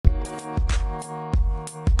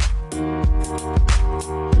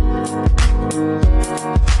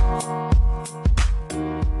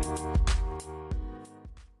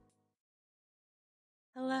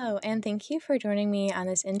and thank you for joining me on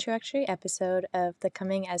this introductory episode of the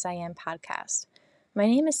Coming As I Am podcast. My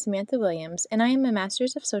name is Samantha Williams, and I am a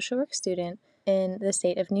Master's of Social Work student in the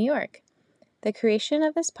state of New York. The creation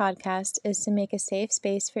of this podcast is to make a safe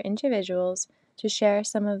space for individuals to share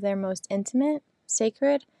some of their most intimate,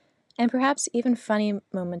 sacred, and perhaps even funny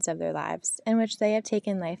moments of their lives in which they have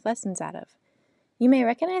taken life lessons out of. You may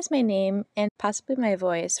recognize my name and possibly my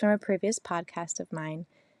voice from a previous podcast of mine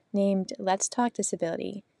named Let's Talk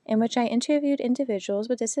Disability, in which I interviewed individuals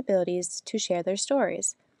with disabilities to share their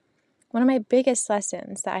stories. One of my biggest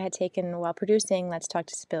lessons that I had taken while producing Let's Talk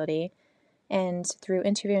Disability and through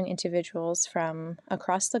interviewing individuals from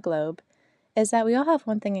across the globe is that we all have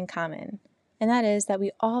one thing in common, and that is that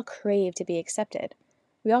we all crave to be accepted.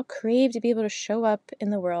 We all crave to be able to show up in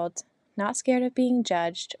the world, not scared of being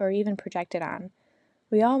judged or even projected on.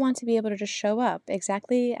 We all want to be able to just show up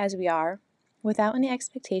exactly as we are, without any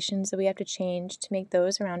expectations that we have to change to make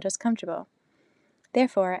those around us comfortable.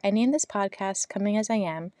 Therefore, I named this podcast Coming As I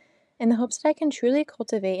Am in the hopes that I can truly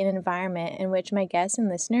cultivate an environment in which my guests and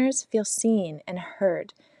listeners feel seen and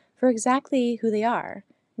heard for exactly who they are.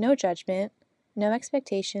 No judgment, no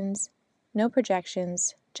expectations, no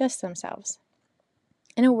projections, just themselves.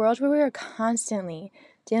 In a world where we are constantly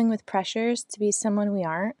dealing with pressures to be someone we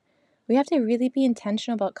aren't, we have to really be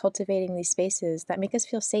intentional about cultivating these spaces that make us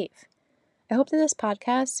feel safe. I hope that this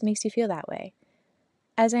podcast makes you feel that way.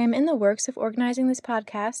 As I am in the works of organizing this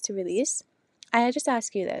podcast to release, I just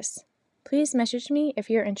ask you this. Please message me if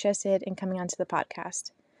you're interested in coming onto the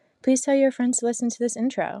podcast. Please tell your friends to listen to this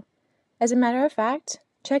intro. As a matter of fact,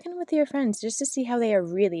 check in with your friends just to see how they are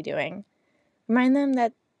really doing. Remind them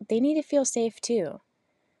that they need to feel safe too.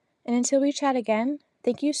 And until we chat again,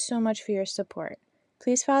 thank you so much for your support.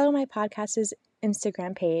 Please follow my podcast's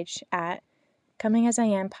Instagram page at Coming As I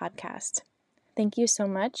Am Podcast. Thank you so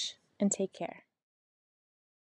much, and take care.